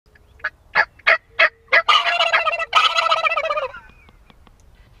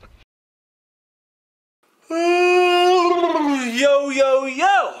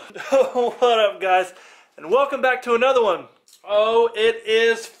What up, guys, and welcome back to another one. Oh, it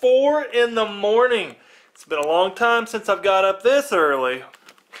is 4 in the morning. It's been a long time since I've got up this early,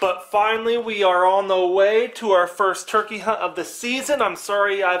 but finally we are on the way to our first turkey hunt of the season. I'm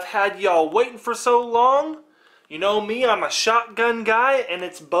sorry I've had y'all waiting for so long. You know me, I'm a shotgun guy, and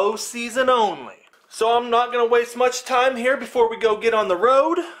it's bow season only. So I'm not going to waste much time here before we go get on the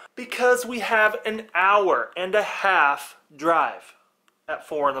road, because we have an hour and a half drive at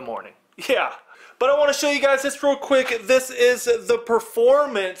 4 in the morning. Yeah, but I want to show you guys this real quick. This is the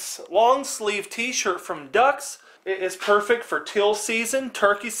Performance long sleeve t-shirt from DUX. It is perfect for teal season,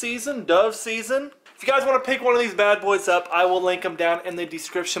 turkey season, dove season. If you guys want to pick one of these bad boys up, I will link them down in the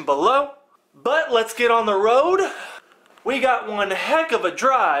description below. But let's get on the road. We got one heck of a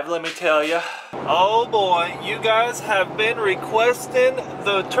drive, let me tell you. Oh boy, you guys have been requesting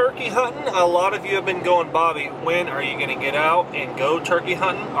the turkey hunting. A lot of you have been going, Bobby, when are you going to get out and go turkey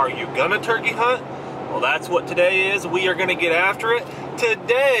hunting? Are you going to turkey hunt? Well, that's what today is. We are going to get after it.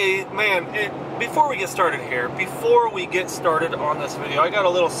 Today, man, before we get started here, before we get started on this video, I got a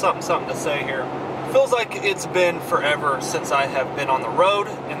little something to say here. Feels like it's been forever since I have been on the road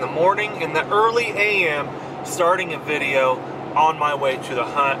in the morning, in the early AM, starting a video on my way to the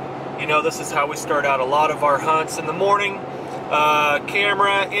hunt. You know, this is how we start out a lot of our hunts in the morning.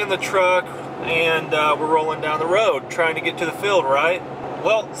 Camera in the truck, and we're rolling down the road trying to get to the field, right?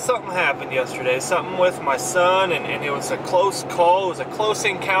 Well, something happened yesterday, something with my son, and it was a close call. It was a close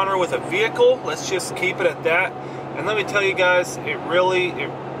encounter with a vehicle. Let's just keep it at that. And let me tell you guys, it really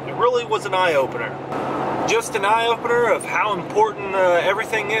was an eye-opener. Just an eye-opener of how important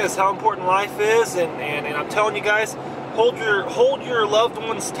everything is, how important life is, and I'm telling you guys, hold your loved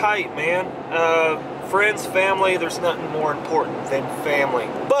ones tight, man. Friends, family, there's nothing more important than family.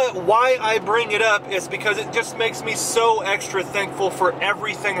 But why I bring it up is because it just makes me so extra thankful for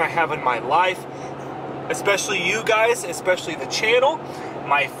everything I have in my life, especially you guys, especially the channel,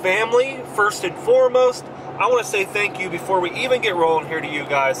 my family, first and foremost. I want to say thank you before we even get rolling here to you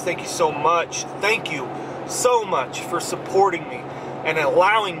guys. Thank you so much. Thank you so much for supporting me and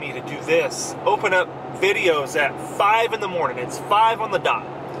allowing me to do this. Open up videos at 5 in the morning. It's 5 on the dot.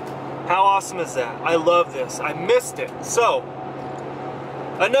 How awesome is that? I love this. I missed it. So,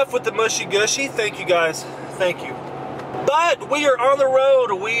 enough with the mushy gushy. Thank you guys. Thank you. But we are on the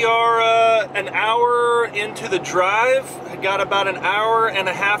road. We are an hour into the drive. Got about an hour and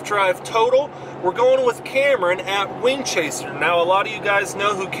a half drive total. We're going with Cameron at Wing Chaser. Now, a lot of you guys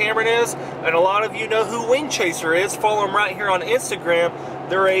know who Cameron is, and a lot of you know who Wing Chaser is. Follow them right here on Instagram.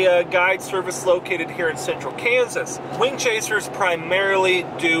 They're a guide service located here in central Kansas. Wing Chasers primarily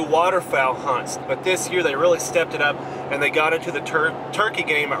do waterfowl hunts, but this year they really stepped it up and they got into the turkey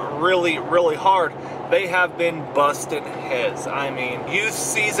game really, really hard. They have been busting heads. I mean, youth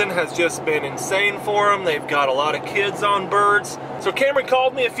season has just been insane for them. They've got a lot of kids on birds. So Cameron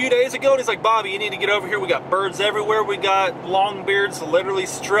called me a few days ago and he's like, Bobby, you need to get over here. We got birds everywhere. We got longbeards literally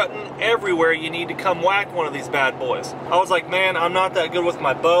strutting everywhere. You need to come whack one of these bad boys. I was like, man, I'm not that good with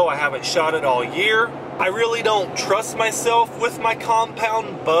my bow. I haven't shot it all year. I really don't trust myself with my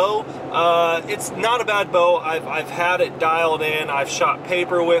compound bow. It's not a bad bow. I've had it dialed in. I've shot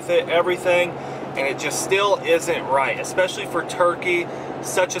paper with it, everything. And it just still isn't right, especially for turkey,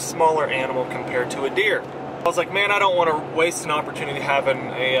 such a smaller animal compared to a deer. I was like, man, I don't want to waste an opportunity having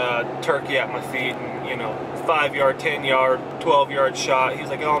a turkey at my feet and, you know, 5-yard, 10-yard, 12-yard shot. He's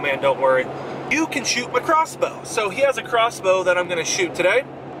like, oh man, don't worry. You can shoot my crossbow. So he has a crossbow that I'm going to shoot today.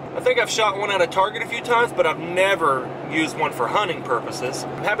 I think I've shot one at a target a few times, but I've never used one for hunting purposes.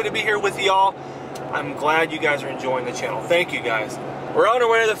 I'm happy to be here with y'all. I'm glad you guys are enjoying the channel. Thank you guys. We're on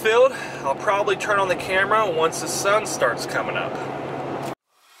our way to the field. I'll probably turn on the camera once the sun starts coming up.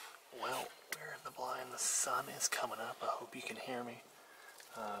 Well, we're in the blind. The sun is coming up. I hope you can hear me.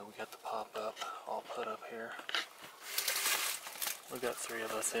 We got the pop-up all put up here. We got 3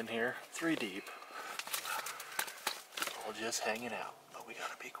 of us in here, 3 deep. We're just hanging out, but we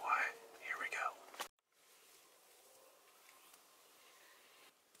gotta be quiet. Here we go.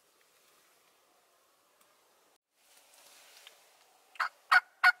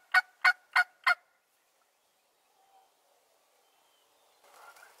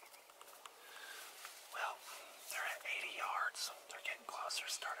 They're getting closer.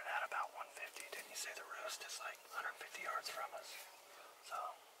 Started at about 150. Didn't you say the roost is like 150 yards from us? So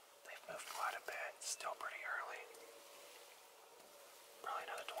they've moved quite a bit. It's still pretty early. Probably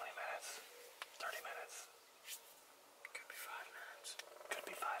another 20 minutes, 30 minutes. Could be 5 minutes. Could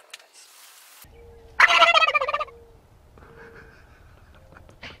be 5 minutes.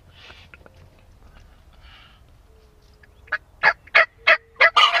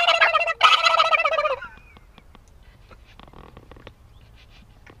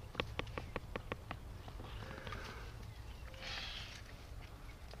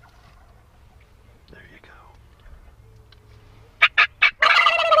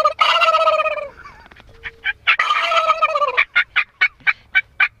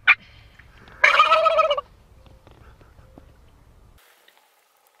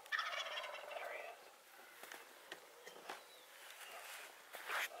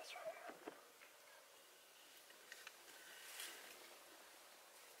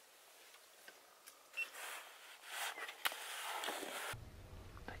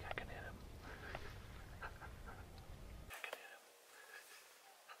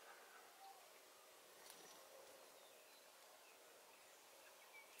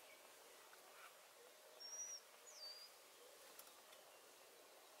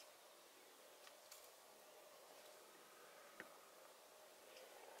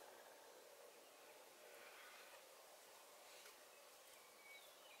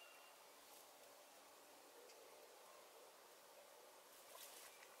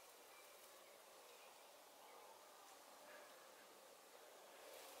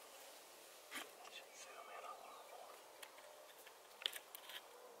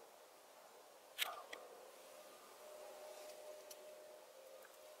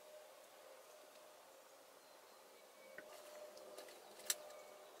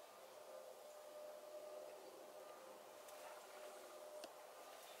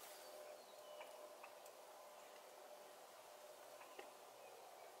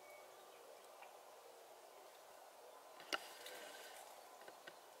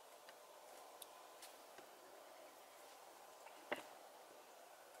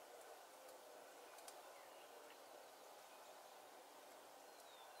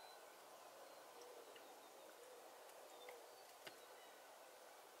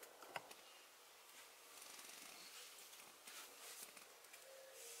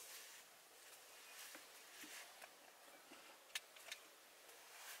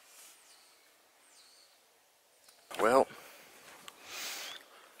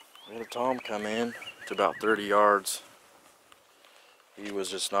 Tom come in to about 30 yards. He was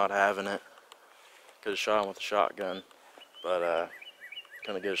just not having it. Could have shot him with a shotgun, but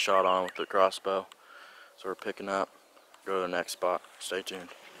couldn't get a shot on with the crossbow. So we're picking up, go to the next spot. Stay tuned.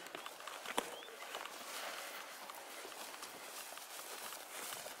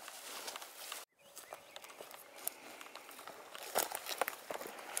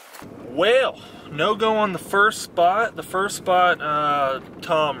 Well, no go on the first spot. The first spot,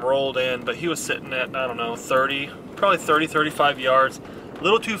 Tom rolled in, but he was sitting at, I don't know, 30, probably 30, 35 yards. A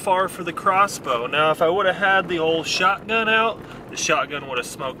little too far for the crossbow. Now, if I would have had the old shotgun out, the shotgun would have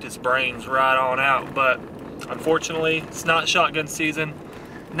smoked his brains right on out. But unfortunately, it's not shotgun season.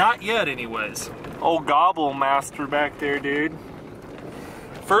 Not yet, anyways. Old Gobble Master back there, dude.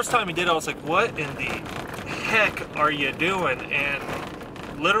 First time he did it, I was like, what in the heck are you doing? And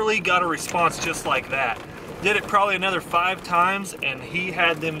literally got a response just like that. Did it probably another 5 times and he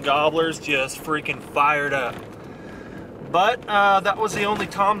had them gobblers just freaking fired up. But that was the only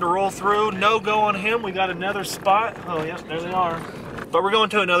Tom to roll through. No go on him. We got another spot. Oh yeah, there they are. But we're going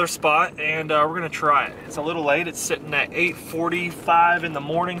to another spot and we're gonna try it. It's a little late. It's sitting at 8:45 in the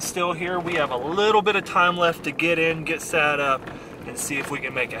morning still here. We have a little bit of time left to get in, get set up, and see if we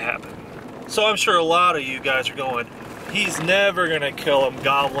can make it happen. So I'm sure a lot of you guys are going, he's never gonna kill him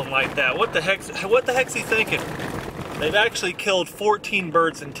gobbling like that. What the heck's he thinking? They've actually killed 14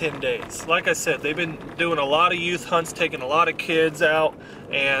 birds in 10 days. Like I said, they've been doing a lot of youth hunts, taking a lot of kids out,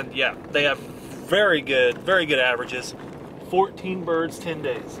 and yeah, they have very good averages. 14 birds, 10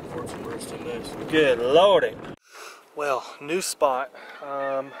 days. 14 birds, 10 days. Good lordy. Well, new spot.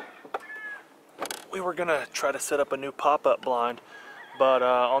 We were gonna try to set up a new pop-up blind, but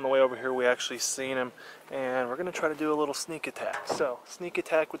on the way over here we actually seen him, and we're gonna try to do a little sneak attack. So, sneak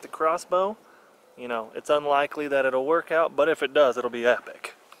attack with the crossbow. You know, it's unlikely that it'll work out, but if it does, it'll be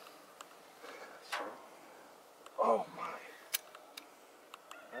epic. Oh my.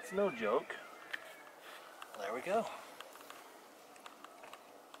 That's no joke. There we go.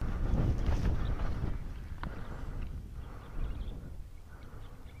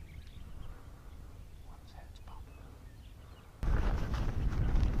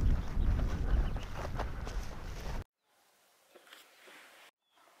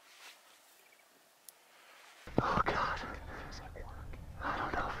 Oh God, I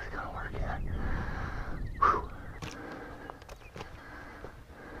don't know if it's gonna work yet. Whew.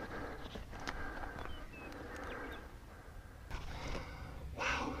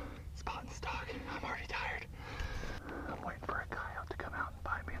 Wow, spot and stalk. I'm already tired. I'm waiting for a coyote to come out and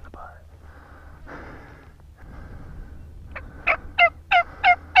bite me in the butt.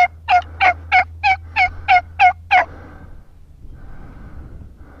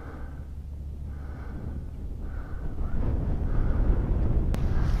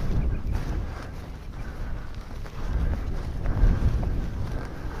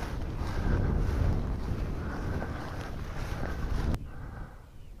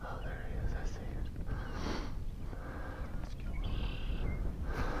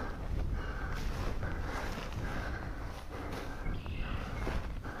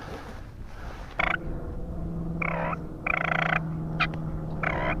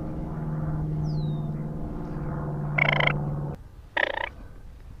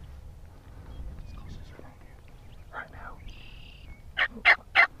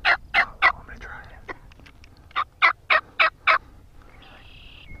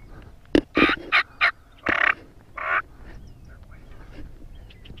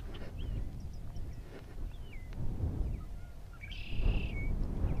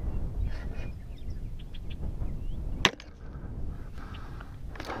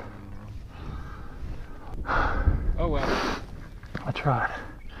 Oh well. I tried.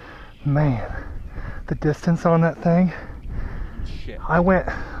 Man, the distance on that thing. Shit. I went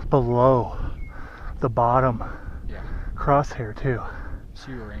below the bottom crosshair too.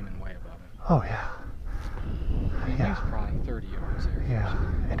 So you were aiming way above him. Oh yeah. He was probably 30 yards there. Yeah,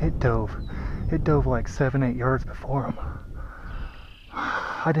 and it dove like 7-8 yards before him.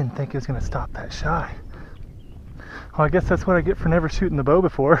 I didn't think it was gonna stop that shy. Well, I guess that's what I get for never shooting the bow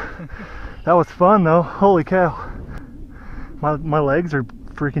before. That was fun though. Holy cow. My legs are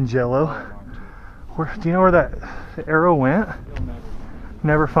freaking jello. Where, do you know where that arrow went?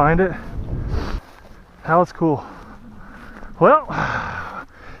 Never find it. That was cool. Well,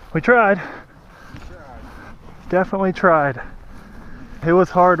 we tried. Definitely tried. It was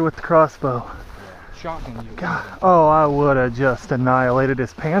hard with the crossbow. Shotgun. God, oh, I would have just annihilated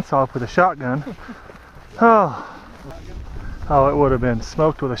his pants off with a shotgun. Oh, it would have been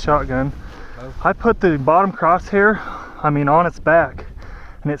smoked with a shotgun. I put the bottom crosshair, on its back,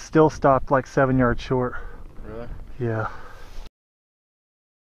 and it still stopped like 7 yards short. Really? Yeah.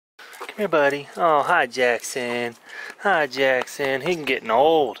 Come here, buddy. Oh, hi, Jackson. Hi, Jackson. He's getting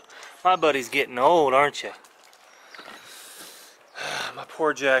old. My buddy's getting old, aren't you? My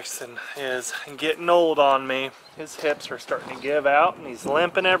poor Jackson is getting old on me. His hips are starting to give out and he's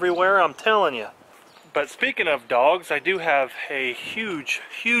limping everywhere, I'm telling you. But speaking of dogs, I do have a huge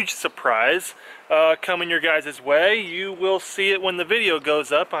surprise coming your guys' way. You will see it when the video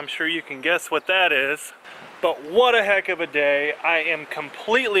goes up. I'm sure you can guess what that is. But what a heck of a day. I am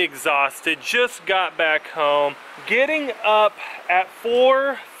completely exhausted. Just got back home. Getting up at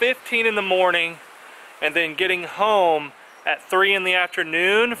 4:15 in the morning and then getting home at 3 in the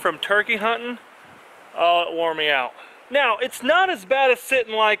afternoon from turkey hunting. Oh, it wore me out. Now, it's not as bad as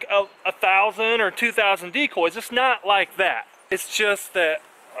sitting like 1,000 or 2,000 decoys. It's not like that. It's just that,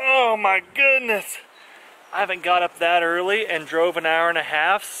 oh my goodness. I haven't got up that early and drove an hour and a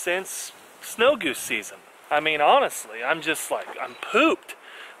half since snow goose season. I mean, honestly, I'm just like, I'm pooped.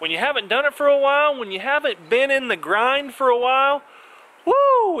 When you haven't done it for a while, when you haven't been in the grind for a while,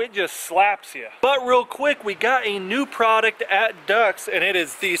 woo, it just slaps you. But real quick, we got a new product at DUX, and it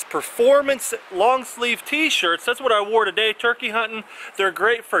is these performance long sleeve t-shirts. That's what I wore today, turkey hunting. They're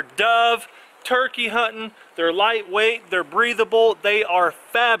great for dove, turkey hunting. They're lightweight, they're breathable, they are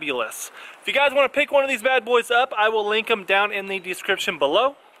fabulous. If you guys want to pick one of these bad boys up, I will link them down in the description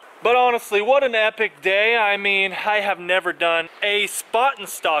below. But honestly, what an epic day. I mean, I have never done a spot and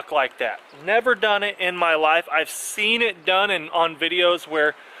stalk like that. Never done it in my life. I've seen it done on videos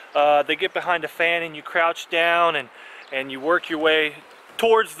where they get behind a fan and you crouch down and you work your way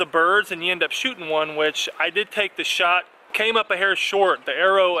towards the birds and you end up shooting one, which I did take the shot, came up a hair short. The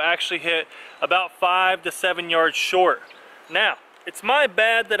arrow actually hit about 5 to 7 yards short. Now, it's my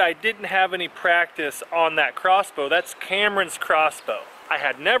bad that I didn't have any practice on that crossbow. That's Cameron's crossbow. I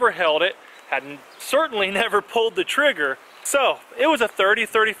had never held it, had certainly never pulled the trigger. So it was a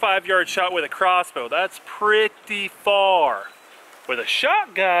 30-35 yard shot with a crossbow. That's pretty far. With a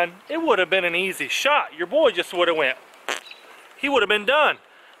shotgun, it would have been an easy shot. Your boy just would have went, he would have been done.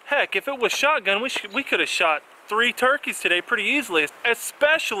 Heck, if it was shotgun, we could have shot 3 turkeys today pretty easily,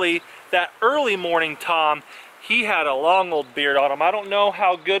 especially that early morning Tom. He had a long old beard on him. I don't know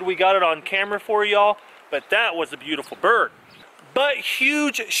how good we got it on camera for y'all, but that was a beautiful bird. But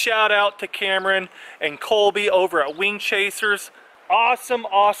huge shout out to Cameron and Colby over at Wing Chasers. Awesome,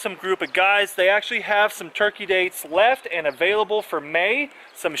 awesome group of guys. They actually have some turkey dates left and available for May,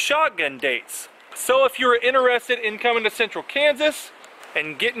 some shotgun dates. So if you're interested in coming to Central Kansas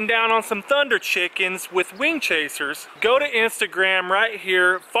and getting down on some thunder chickens with Wing Chasers, go to Instagram right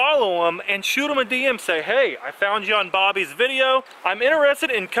here, follow them, and shoot them a DM. Say, hey, I found you on Bobby's video. I'm interested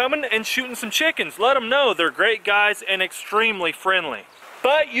in coming and shooting some chickens. Let them know. They're great guys and extremely friendly.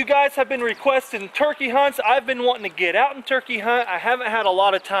 But you guys have been requesting turkey hunts. I've been wanting to get out and turkey hunt. I haven't had a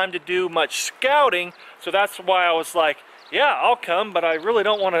lot of time to do much scouting, so that's why I was like, yeah, I'll come, but I really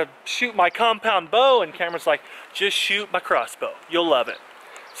don't want to shoot my compound bow. And Cameron's like, just shoot my crossbow. You'll love it.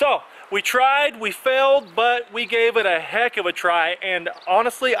 So we tried, we failed, but we gave it a heck of a try. And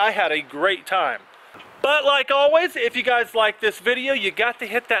honestly, I had a great time. But like always, if you guys like this video, you got to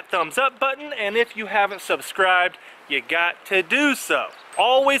hit that thumbs up button. And if you haven't subscribed, you got to do so.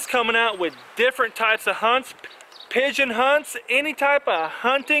 Always coming out with different types of hunts, pigeon hunts, any type of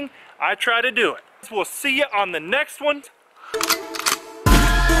hunting, I try to do it. We'll see you on the next one.